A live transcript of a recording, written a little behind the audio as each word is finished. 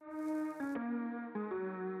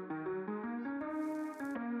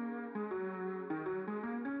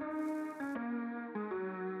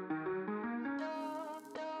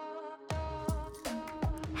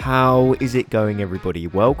How is it going, everybody?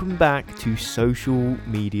 Welcome back to Social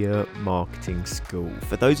Media Marketing School.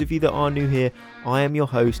 For those of you that are new here, I am your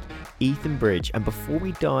host, Ethan Bridge, and before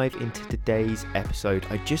we dive into today's episode,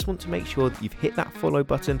 I just want to make sure that you've hit that follow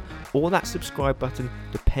button or that subscribe button,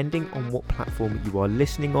 depending on what platform you are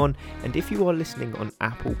listening on. And if you are listening on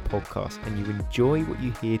Apple Podcasts and you enjoy what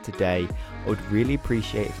you hear today, I would really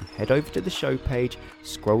appreciate if you head over to the show page,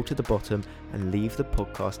 scroll to the bottom, and leave the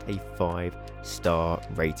podcast a 5-star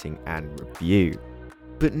rating and review.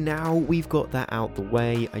 But now we've got that out the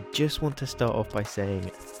way, I just want to start off by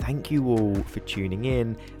saying thank you all for tuning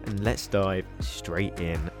in, and let's dive straight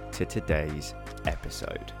in to today's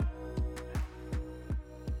episode.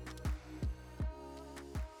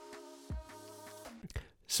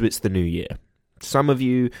 So it's the new year. Some of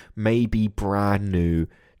you may be brand new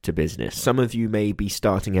to business. Some of you may be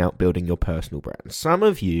starting out building your personal brand. Some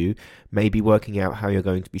of you may be working out how you're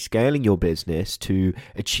going to be scaling your business to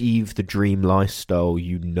achieve the dream lifestyle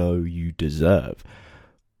you know you deserve.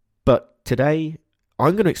 But today,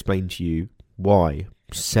 I'm going to explain to you why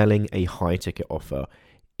selling a high ticket offer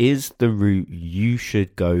is the route you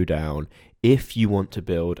should go down if you want to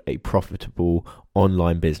build a profitable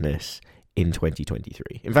online business in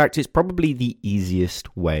 2023. In fact, it's probably the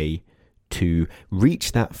easiest way to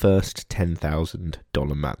reach that first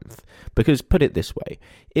 $10,000 month. Because put it this way,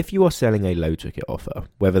 if you are selling a low ticket offer,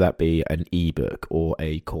 whether that be an ebook or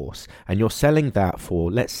a course, and you're selling that for,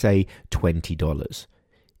 let's say, $20,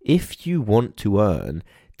 if you want to earn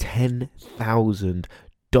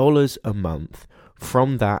 $10,000 a month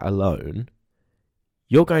from that alone,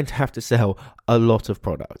 you're going to have to sell a lot of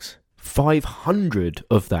products, 500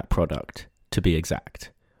 of that product to be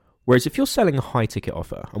exact. Whereas if you're selling a high ticket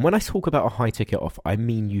offer, and when I talk about a high ticket offer, I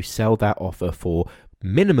mean you sell that offer for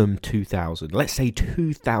minimum $2,000, let's say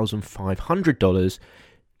 $2,500,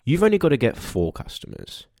 you've only got to get 4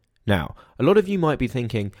 customers. Now, a lot of you might be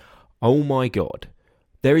thinking, oh my God,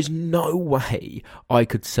 there is no way I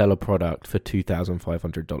could sell a product for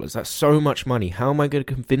 $2,500. That's so much money. How am I going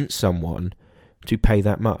to convince someone to pay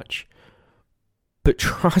that much? But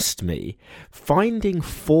trust me, finding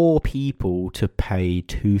 4 people to pay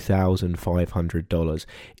 $2,500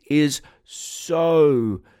 is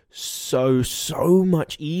so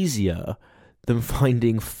much easier than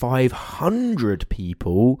finding 500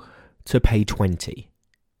 people to pay 20.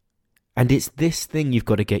 And it's this thing you've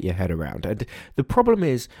got to get your head around. And the problem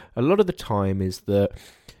is, a lot of the time is that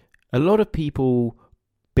a lot of people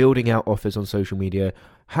building out offers on social media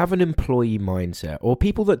have an employee mindset, or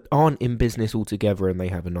people that aren't in business altogether and they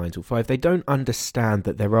have a 9 to 5. They don't understand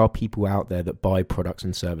that there are people out there that buy products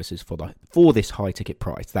and services for this high ticket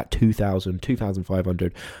price, that $2,000,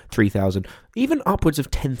 $2,500, $3,000, even upwards of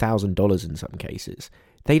 $10,000 in some cases.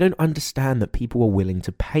 They don't understand that people are willing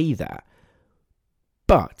to pay that.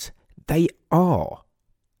 But they are.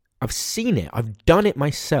 I've seen it. I've done it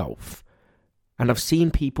myself. And I've seen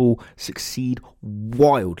people succeed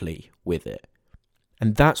wildly with it.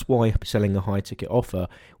 And that's why selling a high ticket offer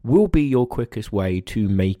will be your quickest way to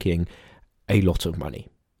making a lot of money.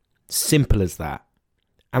 Simple as that.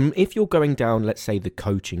 And if you're going down, let's say, the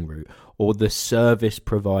coaching route or the service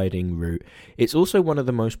providing route, it's also one of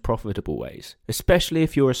the most profitable ways, especially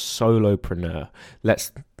if you're a solopreneur.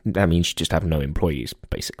 That means you just have no employees,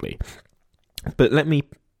 basically. But let me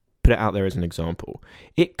put it out there as an example.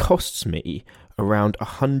 It costs me around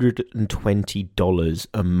 $120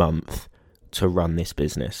 a month to run this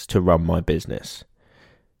business, to run my business.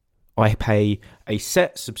 I pay a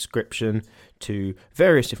set subscription to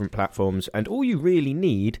various different platforms, and all you really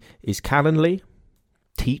need is Calendly,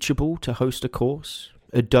 Teachable to host a course,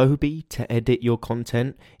 Adobe to edit your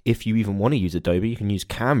content. If you even want to use Adobe, you can use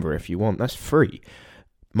Canva if you want, that's free.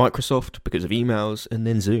 Microsoft because of emails, and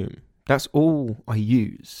then Zoom. That's all I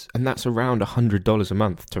use, and that's around $100 a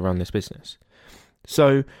month to run this business.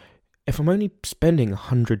 So if I'm only spending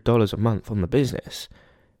 $100 a month on the business,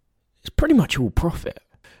 it's pretty much all profit.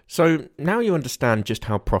 So now you understand just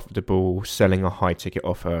how profitable selling a high ticket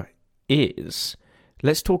offer is.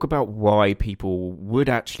 Let's talk about why people would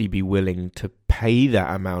actually be willing to pay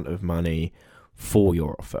that amount of money for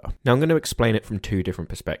your offer. Now I'm going to explain it from 2 different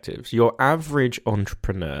perspectives. Your average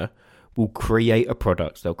entrepreneur will create a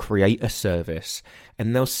product, they'll create a service,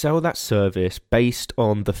 and they'll sell that service based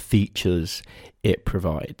on the features it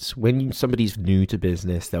provides. When somebody's new to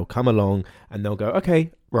business, they'll come along and they'll go,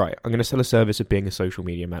 okay, right, I'm going to sell a service of being a social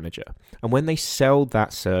media manager. And when they sell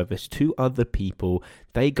that service to other people,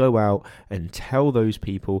 they go out and tell those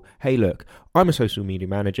people, hey, look, I'm a social media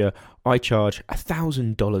manager. I charge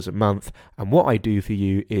 $1,000 a month. And what I do for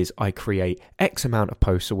you is I create X amount of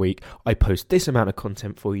posts a week. I post this amount of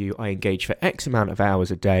content for you. I engage for X amount of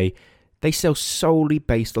hours a day. They sell solely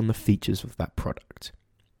based on the features of that product.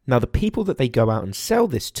 Now, the people that they go out and sell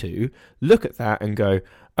this to look at that and go,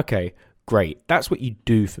 okay, great, that's what you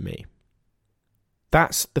do for me.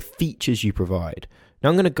 That's the features you provide. Now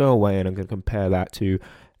I'm going to go away and I'm going to compare that to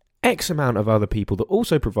X amount of other people that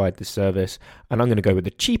also provide this service, and I'm going to go with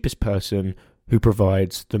the cheapest person who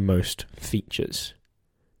provides the most features.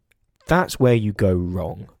 That's where you go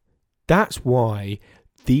wrong. That's why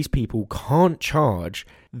these people can't charge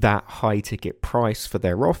that high ticket price for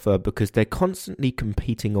their offer, because they're constantly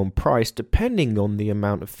competing on price depending on the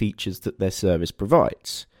amount of features that their service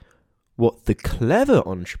provides. What the clever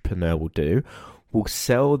entrepreneur will do will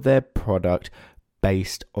sell their product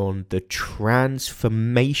based on the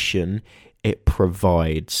transformation it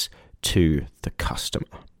provides to the customer.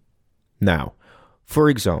 Now, for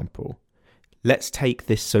example, let's take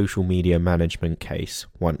this social media management case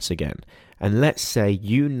once again. And let's say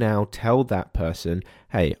you now tell that person,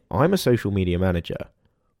 hey, I'm a social media manager,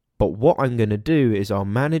 but what I'm going to do is I'll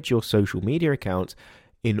manage your social media accounts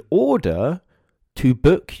in order to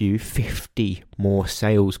book you 50 more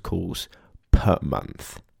sales calls per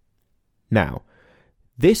month. Now,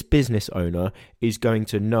 this business owner is going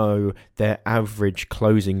to know their average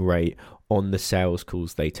closing rate on the sales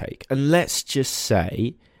calls they take. And let's just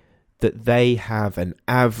say that they have an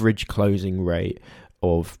average closing rate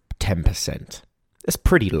of 10%. That's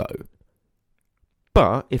pretty low.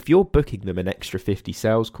 But if you're booking them an extra 50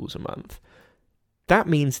 sales calls a month, that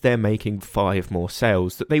means they're making 5 more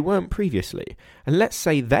sales that they weren't previously. And let's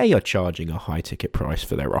say they are charging a high ticket price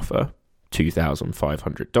for their offer,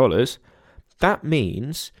 $2,500. That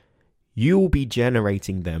means you'll be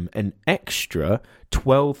generating them an extra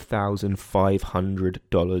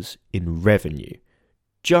 $12,500 in revenue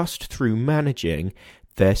just through managing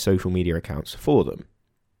their social media accounts for them.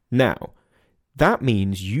 Now, that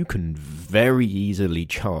means you can very easily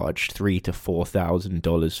charge $3,000 to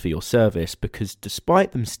 $4,000 for your service, because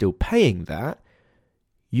despite them still paying that,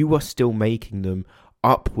 you are still making them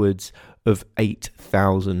upwards of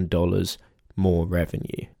 $8,000 more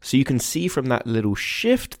revenue. So you can see from that little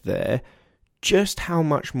shift there just how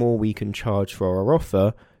much more we can charge for our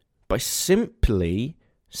offer by simply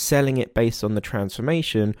selling it based on the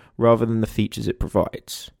transformation rather than the features it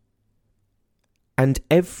provides. And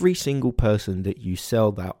every single person that you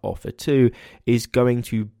sell that offer to is going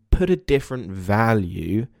to put a different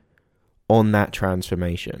value on that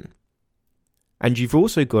transformation. And you've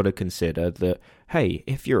also got to consider that, hey,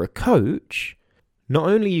 if you're a coach, not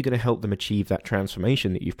only are you going to help them achieve that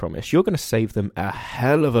transformation that you've promised, you're going to save them a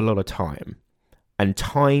hell of a lot of time. And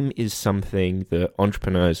time is something that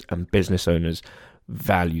entrepreneurs and business owners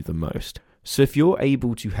value the most. So if you're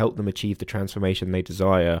able to help them achieve the transformation they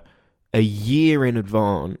desire a year in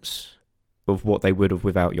advance of what they would have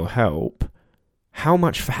without your help, how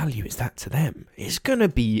much value is that to them? It's going to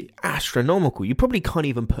be astronomical. You probably can't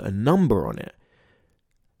even put a number on it.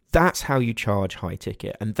 That's how you charge high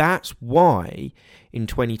ticket. And that's why in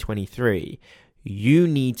 2023, you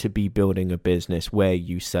need to be building a business where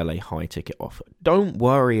you sell a high ticket offer. Don't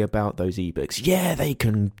worry about those ebooks. Yeah, they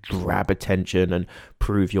can grab attention and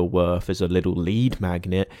prove your worth as a little lead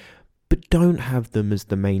magnet, but don't have them as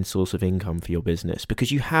the main source of income for your business,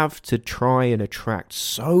 because you have to try and attract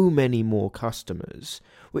so many more customers,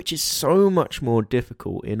 which is so much more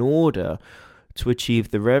difficult in order to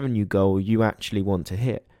achieve the revenue goal you actually want to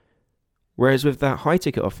hit. Whereas with that high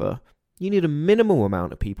ticket offer, you need a minimal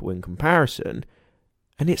amount of people in comparison,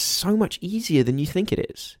 and it's so much easier than you think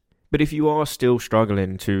it is. But if you are still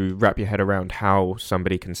struggling to wrap your head around how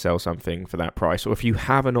somebody can sell something for that price, or if you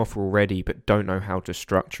have an offer already but don't know how to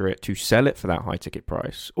structure it to sell it for that high ticket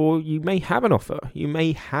price, or you may have an offer, you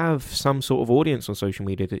may have some sort of audience on social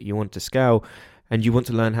media that you want to scale and you want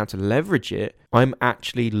to learn how to leverage it, I'm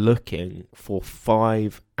actually looking for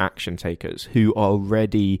 5 action takers who are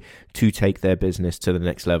ready to take their business to the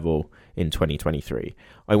next level in 2023.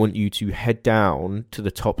 I want you to head down to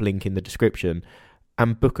the top link in the description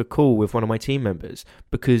and book a call with one of my team members,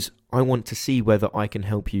 because I want to see whether I can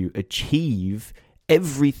help you achieve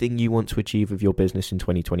everything you want to achieve with your business in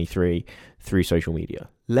 2023 through social media.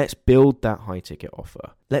 Let's build that high ticket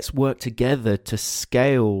offer. Let's work together to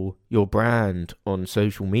scale your brand on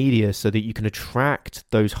social media so that you can attract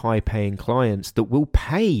those high paying clients that will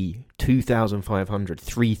pay $2,500,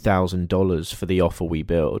 $3,000 for the offer we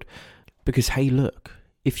build. Because, hey, look,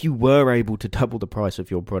 If you were able to double the price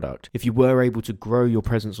of your product, if you were able to grow your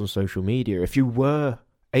presence on social media, if you were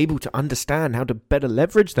able to understand how to better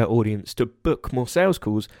leverage that audience to book more sales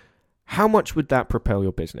calls, how much would that propel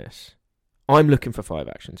your business? I'm looking for 5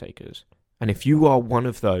 action takers. And if you are one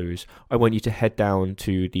of those, I want you to head down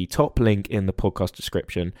to the top link in the podcast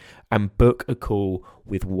description and book a call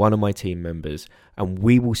with one of my team members, and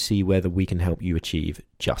we will see whether we can help you achieve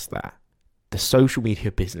just that. The Social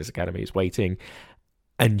Media Business Academy is waiting,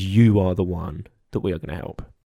 and you are the one that we are going to help.